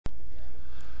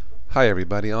Hi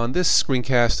everybody, on this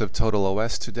screencast of Total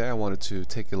OS today I wanted to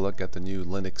take a look at the new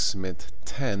LinuxMint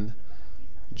 10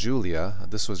 Julia.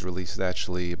 This was released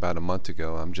actually about a month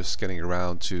ago. I'm just getting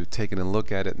around to taking a look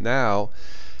at it now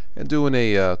and doing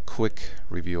a quick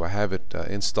review. I have it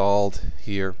installed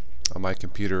here on my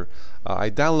computer. I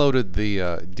downloaded the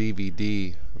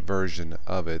DVD version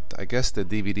of it. I guess the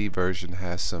DVD version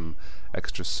has some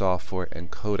extra software and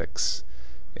codecs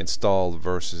installed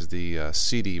versus the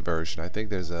CD version. I think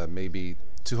there's a maybe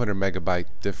 200 megabyte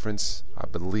difference, I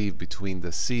believe, between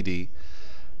the CD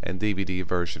and DVD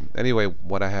version. Anyway,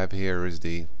 what I have here is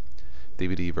the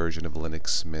DVD version of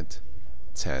LinuxMint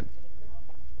 10.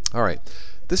 Alright,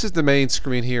 this is the main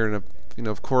screen here, and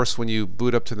of course when you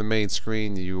boot up to the main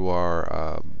screen you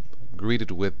are greeted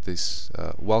with this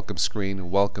welcome screen,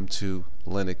 welcome to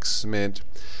LinuxMint.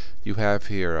 You have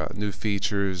here new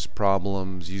features,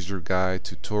 problems, user guide,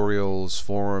 tutorials,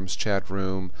 forums, chat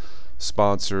room,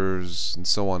 sponsors, and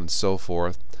so on and so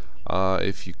forth.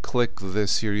 If you click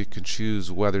this here, you can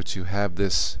choose whether to have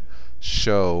this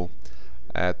show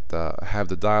at have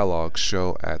the dialog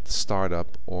show at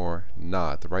startup or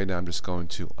not. Right now I'm just going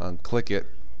to unclick it.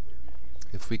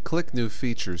 If we click new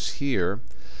features here,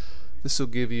 this will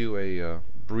give you a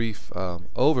brief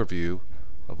overview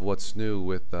of what's new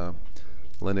with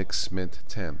LinuxMint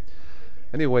 10.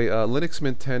 Anyway,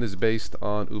 LinuxMint 10 is based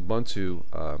on Ubuntu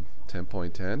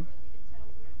 10.10.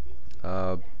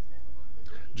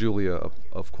 Julia,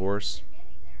 of course.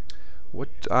 What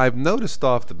I've noticed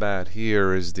off the bat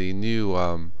here is the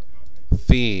new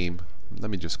theme. Let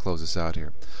me just close this out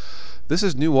here. This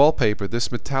is new wallpaper.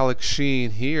 This metallic sheen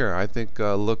here I think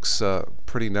looks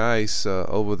pretty nice.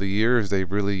 Over the years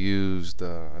they've really used,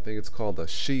 I think it's called a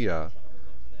Shia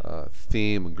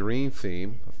theme, green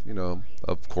theme,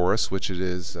 of course, which it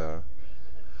is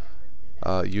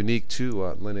unique to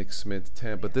LinuxMint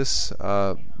 10. But this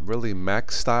really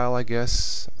Mac style, I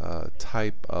guess,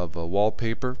 type of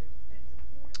wallpaper,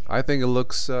 I think it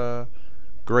looks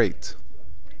great.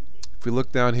 If we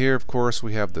look down here, of course,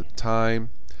 we have the time,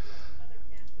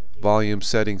 volume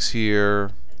settings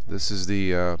here. This is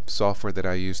the software that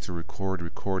I use to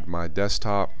record my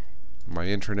desktop, my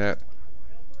internet.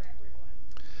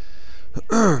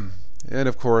 And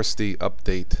of course the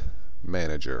update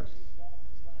manager.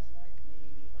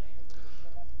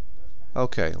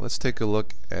 Okay, let's take a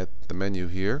look at the menu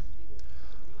here.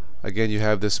 Again, you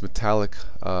have this metallic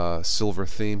silver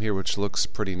theme here, which looks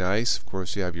pretty nice. Of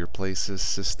course, you have your places,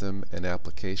 system, and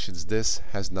applications. This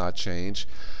has not changed.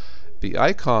 The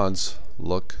icons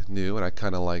look new, and I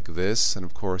kind of like this. And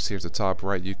of course, here's the top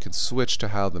right. You can switch to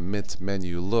how the Mint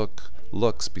menu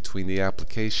looks between the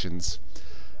applications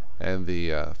and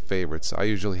the favorites. I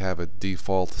usually have a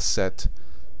default set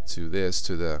to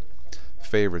the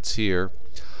favorites here.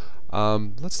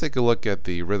 Let's take a look at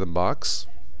the rhythm box.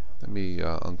 Let me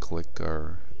unclick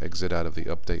or exit out of the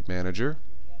update manager.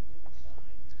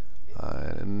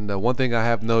 And one thing I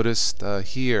have noticed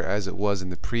here, as it was in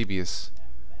the previous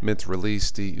Mint release,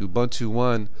 the Ubuntu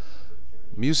One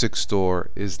music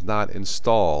store is not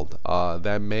installed.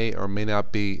 That may or may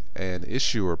not be an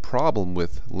issue or problem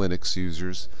with Linux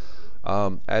users.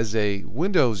 As a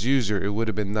Windows user, it would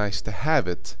have been nice to have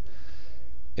it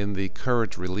in the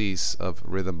current release of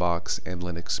Rhythmbox and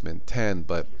LinuxMint 10,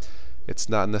 but it's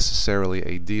not necessarily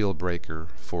a deal breaker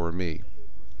for me.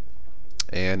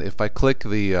 And if I click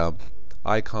the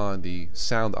icon, the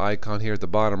sound icon here at the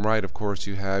bottom right, of course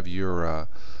you have your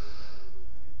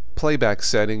playback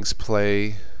settings,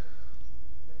 play,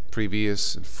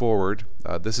 previous, and forward.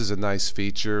 This is a nice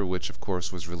feature which of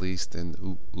course was released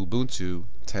in Ubuntu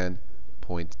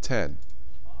 10.10.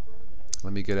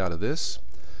 Let me get out of this.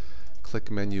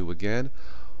 Click menu again.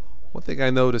 One thing I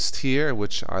noticed here,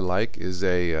 which I like, is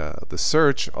the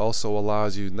search also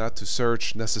allows you not to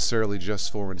search necessarily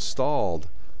just for installed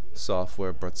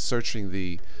software, but searching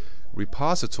the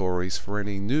repositories for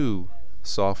any new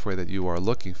software that you are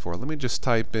looking for. Let me just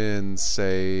type in,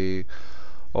 say,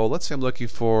 let's say I'm looking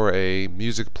for a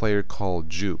music player called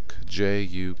Juke,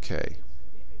 J-U-K.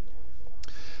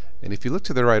 And if you look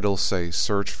to the right, it'll say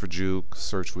search for Juke,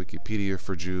 search Wikipedia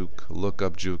for Juke, look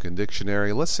up Juke in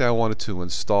dictionary. Let's say I wanted to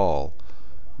install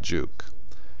Juke.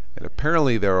 And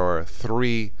apparently there are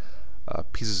three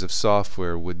pieces of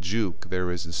software with Juke.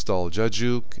 There is install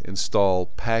Juke, install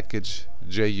package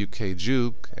JUK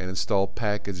Juke, and install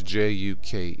package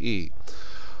JUKE.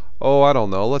 Oh, I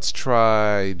don't know. Let's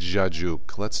try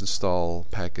Juke. Let's install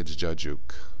package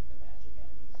Juke.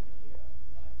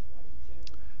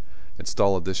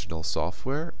 Install additional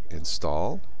software.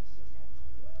 Install.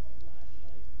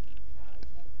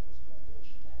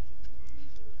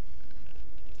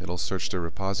 It'll search the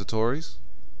repositories.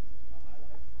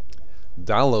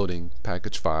 downloading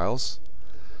package files.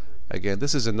 Again,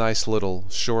 this is a nice little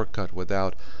shortcut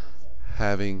without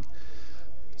having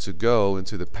to go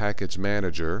into the package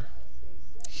manager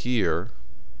here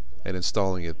and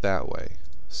installing it that way.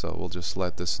 So we'll just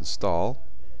let this install.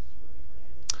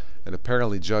 And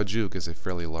apparently Jajuk is a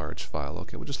fairly large file.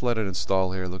 Okay, we'll just let it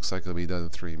install here. Looks like it'll be done in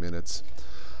 3 minutes.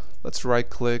 Let's right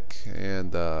click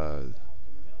and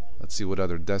let's see what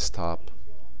other desktop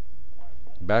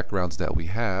backgrounds that we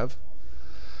have.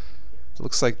 It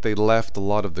looks like they left a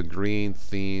lot of the green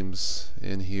themes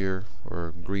in here,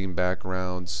 or green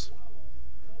backgrounds.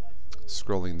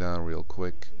 Scrolling down real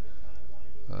quick.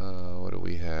 What do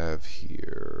we have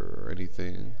here?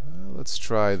 Anything? Let's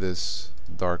try this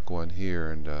dark one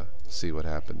here and see what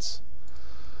happens.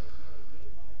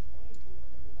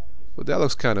 Well, that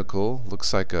looks kind of cool.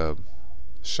 Looks like a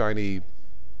shiny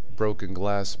broken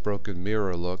glass, broken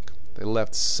mirror look. They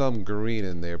left some green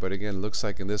in there, but again, looks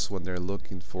like in this one they're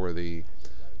looking for the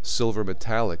silver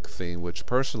metallic theme, which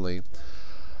personally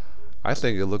I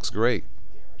think it looks great.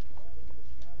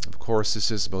 Of course,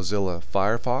 this is Mozilla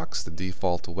Firefox, the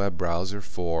default web browser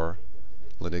for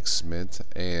LinuxMint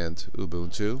and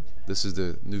Ubuntu. This is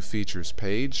the new features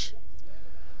page,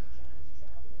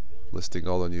 listing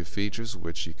all the new features,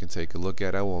 which you can take a look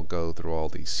at. I won't go through all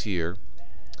these here.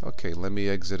 Okay, let me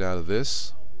exit out of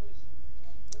this.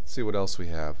 Let's see what else we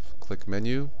have. Click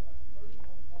menu.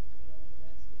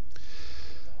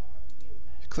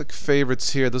 Click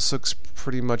favorites here. This looks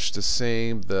pretty much the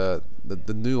same. The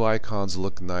new icons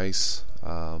look nice.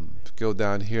 Go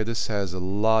down here. This has a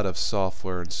lot of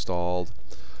software installed,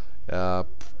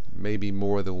 maybe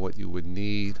more than what you would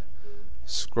need.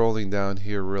 Scrolling down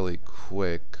here really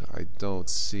quick, I don't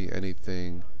see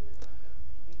anything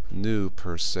new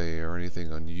per se or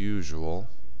anything unusual.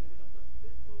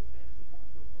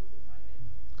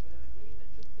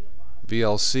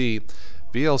 VLC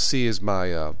is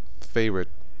my favorite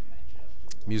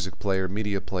music player,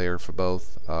 media player for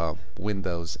both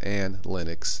Windows and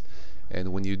Linux.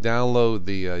 And when you download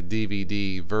the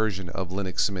DVD version of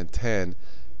LinuxMint 10,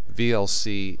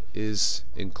 VLC is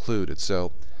included.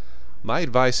 So my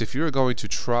advice, if you're going to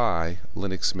try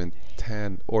LinuxMint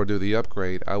 10 or do the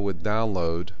upgrade, I would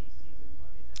download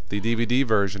the DVD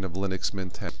version of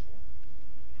LinuxMint 10.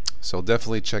 So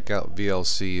definitely check out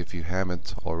VLC if you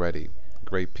haven't already.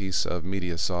 Great piece of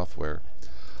media software.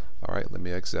 Alright, let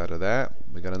me exit out of that.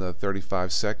 We got another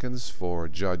 35 seconds for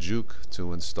Jajuk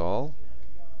to install.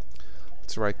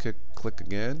 Let's right click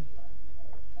again.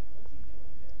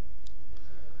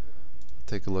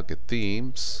 Take a look at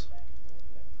themes.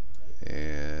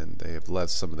 And they have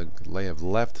left some of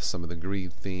the green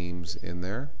themes in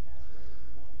there.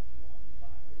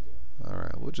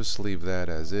 Alright, we'll just leave that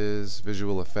as is.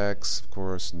 Visual effects, of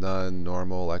course, none,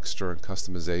 normal, extra, and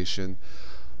customization.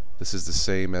 This is the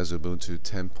same as Ubuntu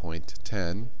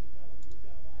 10.10.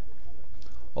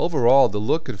 Overall, the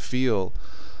look and feel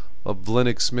of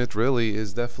LinuxMint really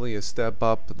is definitely a step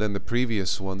up than the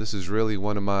previous one. This is really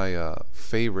one of my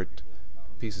favorite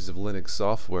pieces of Linux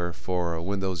software for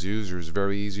Windows users.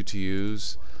 Very easy to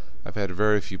use. I've had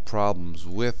very few problems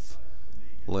with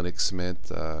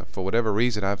LinuxMint. For whatever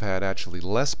reason, I've had actually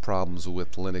less problems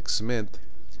with LinuxMint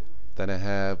than I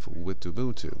have with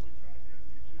Ubuntu.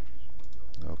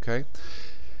 Okay.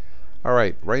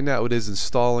 Alright, right now it is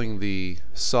installing the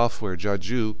software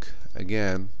Jajuk.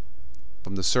 Again,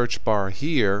 from the search bar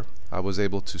here, I was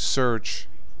able to search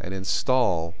and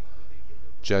install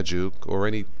Jajuk or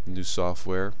any new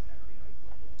software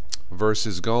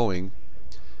versus going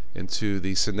into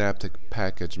the Synaptic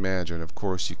Package Manager. And of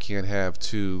course, you can't have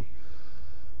two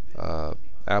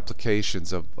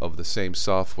applications of the same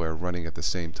software running at the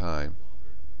same time.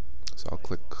 So I'll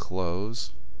click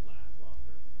close.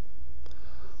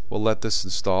 We'll let this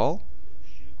install.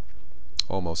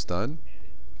 Almost done.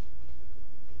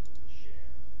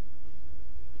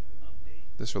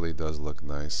 This really does look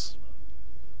nice.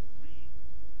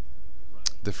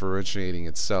 Differentiating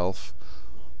itself.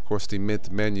 Of course, the Mint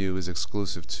menu is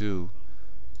exclusive to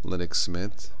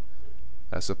LinuxMint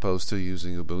as opposed to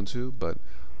using Ubuntu, but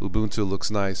Ubuntu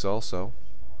looks nice also.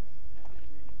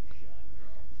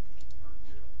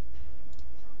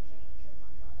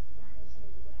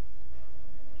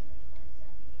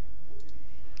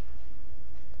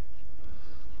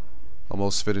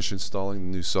 Almost finished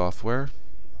installing the new software.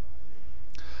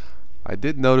 I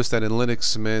did notice that in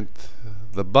LinuxMint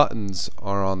the buttons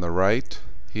are on the right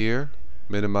here,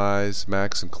 minimize,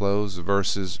 max, and close,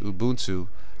 versus Ubuntu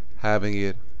having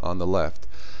it on the left.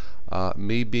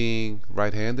 Me being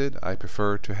right-handed, I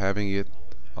prefer to having it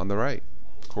on the right.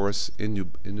 Of course, in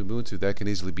Ubuntu that can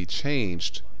easily be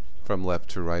changed from left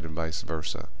to right and vice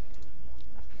versa.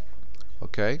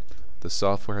 Okay, the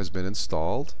software has been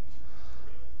installed.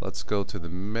 Let's go to the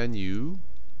menu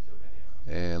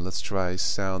and let's try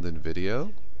sound and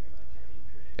video.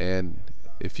 And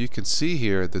if you can see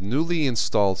here, the newly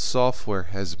installed software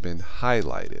has been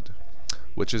highlighted,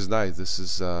 which is nice. This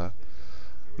is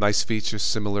nice feature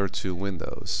similar to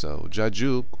Windows. So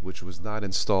Jajuk, which was not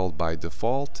installed by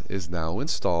default, is now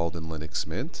installed in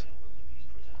LinuxMint.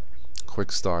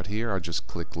 Quick start here. I'll just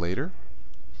click later.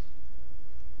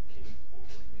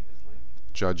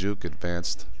 Jajuk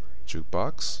Advanced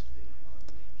Jukebox.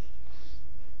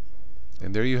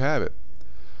 And there you have it.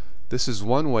 This is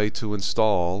one way to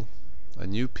install a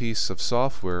new piece of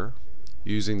software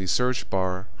using the search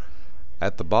bar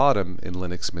at the bottom in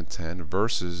LinuxMint 10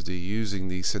 versus using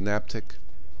the Synaptic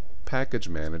Package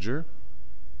Manager,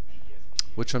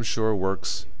 which I'm sure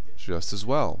works just as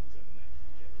well.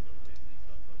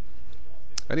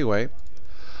 Anyway,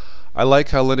 I like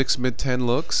how LinuxMint 10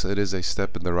 looks. It is a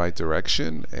step in the right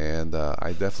direction, and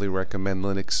I definitely recommend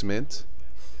LinuxMint.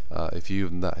 If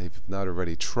you've not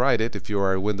already tried it, if you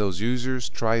are a Windows user,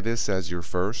 try this as your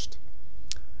first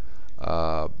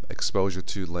exposure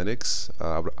to Linux.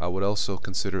 I would also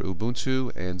consider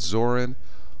Ubuntu and Zorin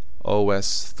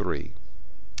OS 3.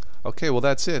 Okay, well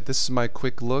that's it. This is my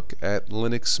quick look at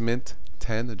LinuxMint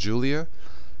 10 Julia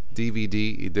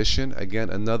DVD edition. Again,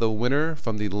 another winner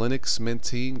from the LinuxMint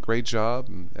team. Great job.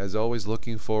 As always,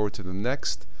 looking forward to the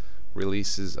next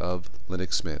releases of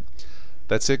LinuxMint.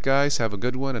 That's it, guys. Have a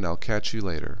good one, and I'll catch you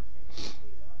later.